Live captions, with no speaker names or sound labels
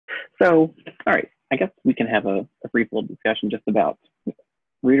So, all right, I guess we can have a brief little discussion just about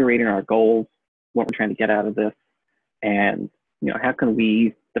reiterating our goals, what we're trying to get out of this, and how can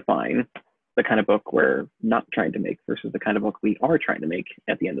we define the kind of book we're not trying to make versus the kind of book we are trying to make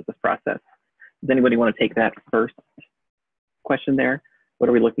at the end of this process. Does anybody want to take that first question there? What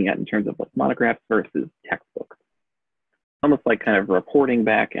are we looking at in terms of monographs versus textbooks? Almost like kind of reporting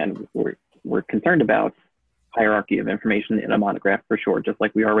back, and we're concerned about hierarchy of information in a monograph for sure, just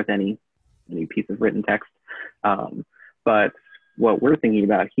like we are with any piece of written text. But what we're thinking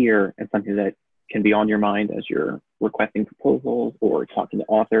about here, and something that can be on your mind as you're requesting proposals or talking to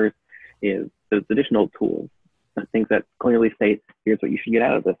authors, is those additional tools, things that clearly state, here's what you should get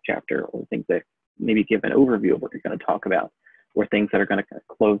out of this chapter, or things that maybe give an overview of what you're going to talk about, or things that are going to kind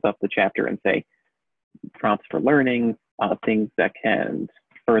of close up the chapter and say prompts for learning, things that can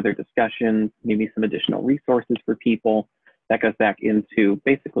further discussion, maybe some additional resources for people. That goes back into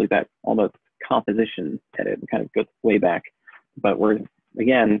basically that almost composition edit, kind of goes way back. But we're,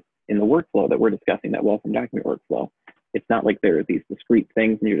 again, in the workflow that we're discussing, that welcome document workflow, it's not like there are these discrete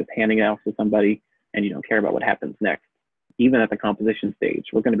things and you're just handing it out to somebody and you don't care about what happens next. Even at the composition stage,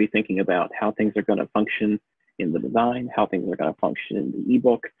 we're going to be thinking about how things are going to function in the design, how things are going to function in the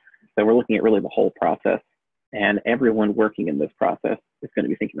ebook. So we're looking at really the whole process, and everyone working in this process is going to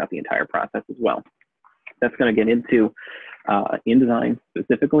be thinking about the entire process as well. That's going to get into InDesign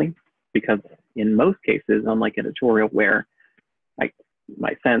specifically, because in most cases, unlike editorial, where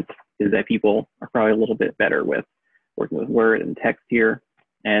my sense is that people are probably a little bit better with working with Word and text here,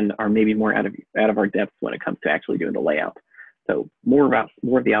 and are maybe more out of our depths when it comes to actually doing the layout. So more of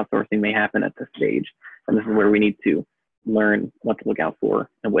the outsourcing may happen at this stage, and this is where we need to learn what to look out for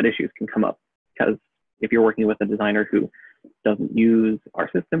and what issues can come up. Because if you're working with a designer who doesn't use our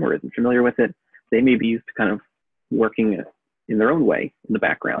system or isn't familiar with it, they may be used to kind of working in their own way in the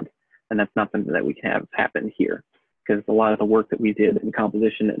background, and that's not something that we can have happen here, because a lot of the work that we did in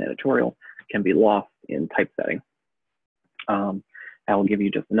composition and editorial can be lost in typesetting. I will give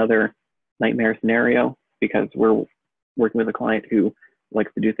you just another nightmare scenario, because we're working with a client who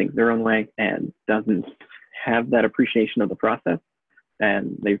likes to do things their own way and doesn't have that appreciation of the process.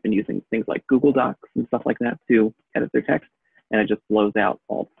 And they've been using things like Google Docs and stuff like that to edit their text, and it just blows out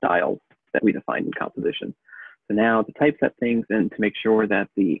all the styles that we defined in composition. So now to typeset things and to make sure that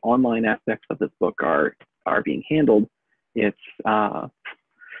the online aspects of this book are being handled, it's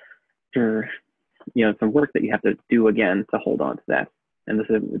some work that you have to do again to hold on to that. And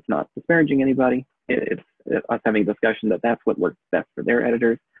it's not disparaging anybody. It's us having a discussion that that's what works best for their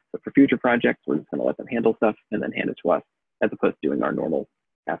editors. But for future projects, we're just going to let them handle stuff and then hand it to us, as opposed to doing our normal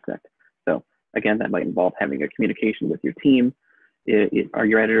aspect. So again, that might involve having a communication with your team. Are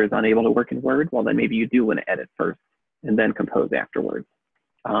your editors unable to work in Word? Well, then maybe you do want to edit first and then compose afterwards.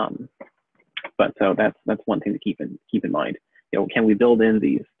 But so that's one thing to keep in mind. Can we build in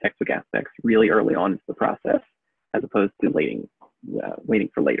these textbook aspects really early on into the process, as opposed to waiting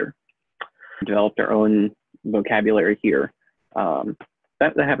for later? We developed our own vocabulary here.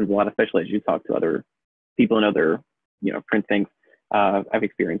 That happens a lot, especially as you talk to other people in other print things. I've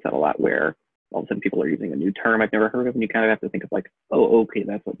experienced that a lot, where all of a sudden people are using a new term I've never heard of, and you kind of have to think of like, oh, okay,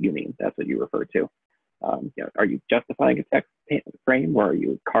 that's what you mean. That's what you refer to. Are you justifying a text frame, or are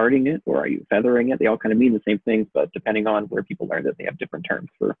you carding it, or are you feathering it? They all kind of mean the same things, but depending on where people learn that, they have different terms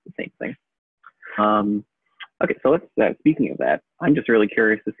for the same thing. Okay, so let's, speaking of that, I'm just really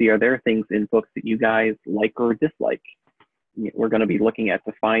curious to see, are there things in books that you guys like or dislike? We're going to be looking at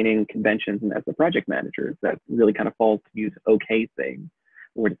defining conventions, and as the project managers, that really kind of falls to use okay things,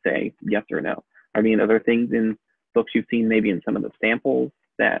 or to say yes or no. I mean, are there things in books you've seen maybe in some of the samples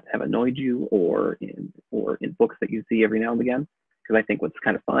that have annoyed you, or in books that you see every now and again? Because I think what's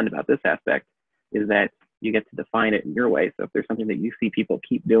kind of fun about this aspect is that you get to define it in your way. So if there's something that you see people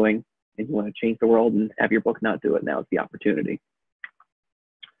keep doing and you want to change the world and have your book not do it, now it's the opportunity.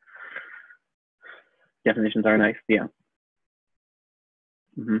 Definitions are nice, yeah.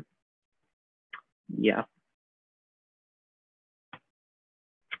 Mm-hmm. Yeah.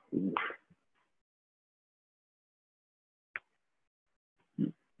 Oof.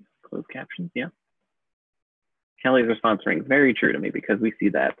 Closed captions, yeah. Kelly's response rings very true to me, because we see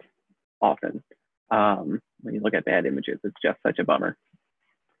that often. When you look at bad images, it's just such a bummer.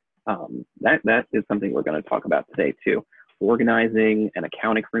 That is something we're going to talk about today too. Organizing and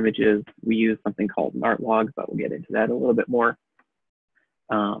accounting for images. We use something called an art log, but we'll get into that a little bit more.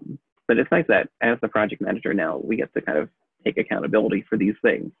 But it's nice that as the project manager now, we get to kind of take accountability for these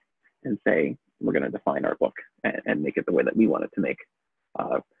things and say, we're going to define our book and make it the way that we want it to make.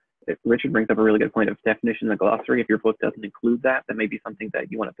 Richard brings up a really good point of definition in the glossary. If your book doesn't include that, that may be something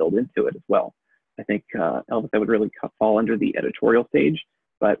that you want to build into it as well. I think, Elvis, that would really fall under the editorial stage,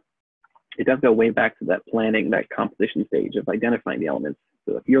 but it does go way back to that planning, that composition stage of identifying the elements.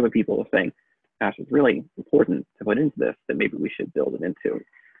 So if you're the people saying, gosh, it's really important to put into this, then maybe we should build it into.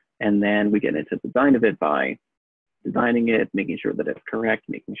 And then we get into design of it by designing it, making sure that it's correct,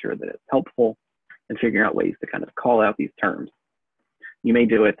 making sure that it's helpful, and figuring out ways to kind of call out these terms. You may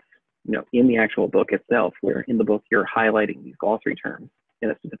do it, in the actual book itself, where in the book you're highlighting these glossary terms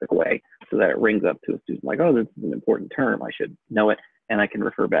in a specific way so that it rings up to a student like, oh, this is an important term, I should know it, and I can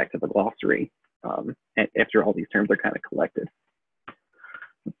refer back to the glossary after all these terms are kind of collected.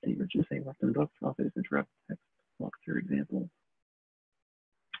 Let's see, Richard say left in books, authors interrupt, text, walk through examples.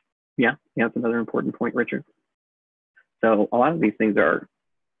 Yeah, that's another important point, Richard. So a lot of these things are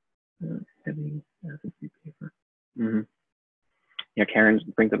heavy paper. Mm-hmm. Yeah, Karen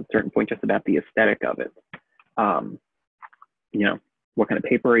brings up a certain point just about the aesthetic of it. What kind of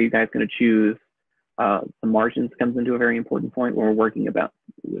paper are you guys going to choose? The margins comes into a very important point when we're working with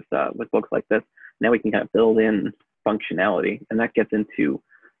books like this. Now we can kind of build in functionality, and that gets into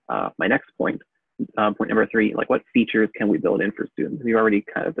my next point. Point number 3, like what features can we build in for students? We've already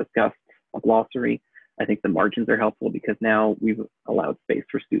kind of discussed a glossary. I think the margins are helpful because now we've allowed space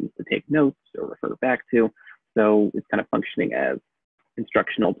for students to take notes or refer back to. So it's kind of functioning as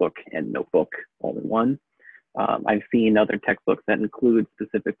instructional book and notebook all in one. I've seen other textbooks that include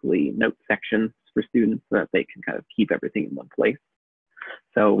specifically note sections for students so that they can kind of keep everything in one place.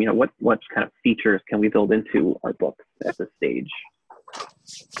 So, what kind of features can we build into our books at this stage?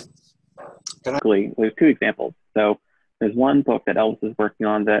 There's 2 examples. So there's one book that Elvis is working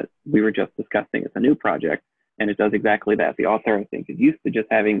on that we were just discussing. It's a new project, and it does exactly that. The author, I think, is used to just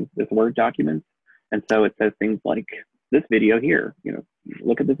having this Word document. And so it says things like, this video here,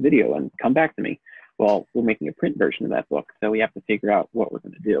 look at this video and come back to me. Well, we're making a print version of that book, so we have to figure out what we're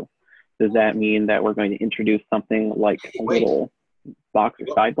going to do. Does that mean that we're going to introduce something like a little box or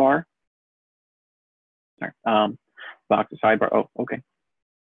sidebar? Sorry, box or sidebar. Oh, okay.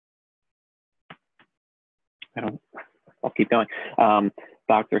 I'll keep going.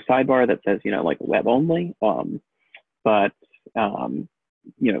 Box or sidebar that says, like web only. But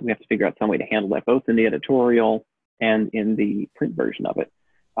we have to figure out some way to handle that both in the editorial and in the print version of it.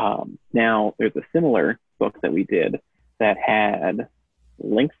 Now, there's a similar book that we did that had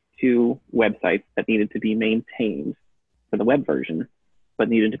links to websites that needed to be maintained for the web version, but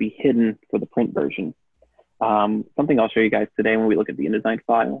needed to be hidden for the print version. Something I'll show you guys today when we look at the InDesign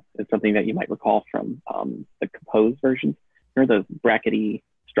file is something that you might recall from the composed versions. Remember those brackety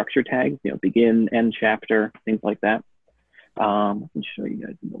structure tags, begin, end chapter, things like that. Let me show you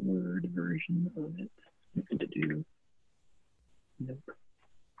guys the Word version of it. Nothing to do. Nope.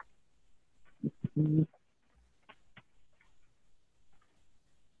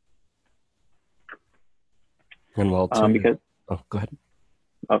 And well, because go ahead.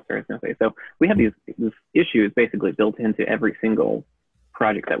 Oh, sorry, I was going to say. So we have these issues basically built into every single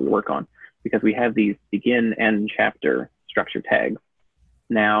project that we work on because we have these begin, end, chapter structure tags.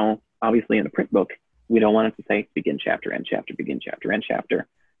 Now, obviously, in a print book, we don't want it to say begin chapter, end chapter, begin chapter, end chapter,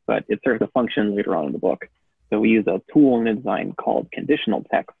 but it serves a function later on in the book. So we use a tool in InDesign called conditional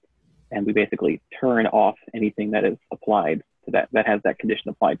text, and we basically turn off anything that is applied to that has that condition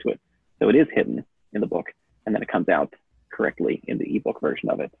applied to it. So it is hidden in the book, and then it comes out correctly in the ebook version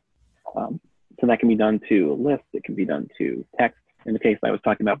of it. So that can be done to lists, it can be done to text. In the case I was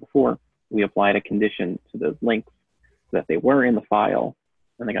talking about before, we applied a condition to those links so that they were in the file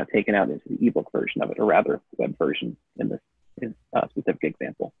and they got taken out into the ebook version of it, or rather web version in this specific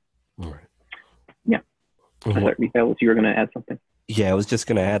example. All right. Yeah. Michael, you were going to add something. Yeah, I was just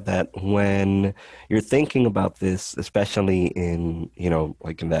going to add that when you're thinking about this, especially in,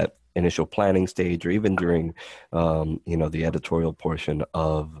 like in that initial planning stage, or even during, the editorial portion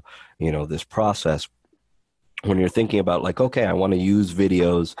of, this process, when you're thinking about like, okay, I want to use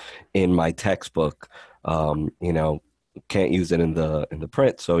videos in my textbook, can't use it in the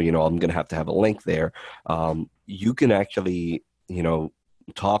print. So, I'm going to have a link there. You can actually,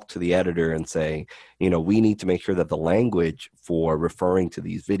 talk to the editor and say, we need to make sure that the language for referring to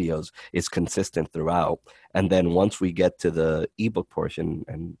these videos is consistent throughout. And then once we get to the ebook portion,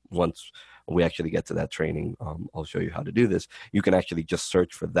 and once we actually get to that training, I'll show you how to do this. You can actually just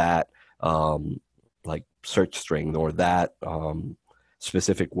search for that, like search string or that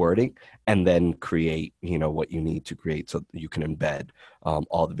specific wording, and then create, what you need to create so you can embed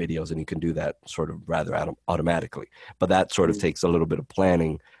all the videos, and you can do that sort of rather automatically. But that sort of takes a little bit of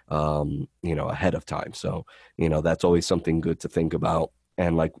planning, ahead of time. So, that's always something good to think about.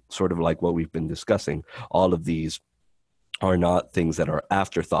 And like sort of like what we've been discussing, all of these are not things that are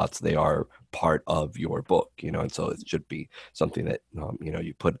afterthoughts. They are part of your book, and so it should be something that,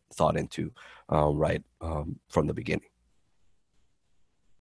 you put thought into right from the beginning.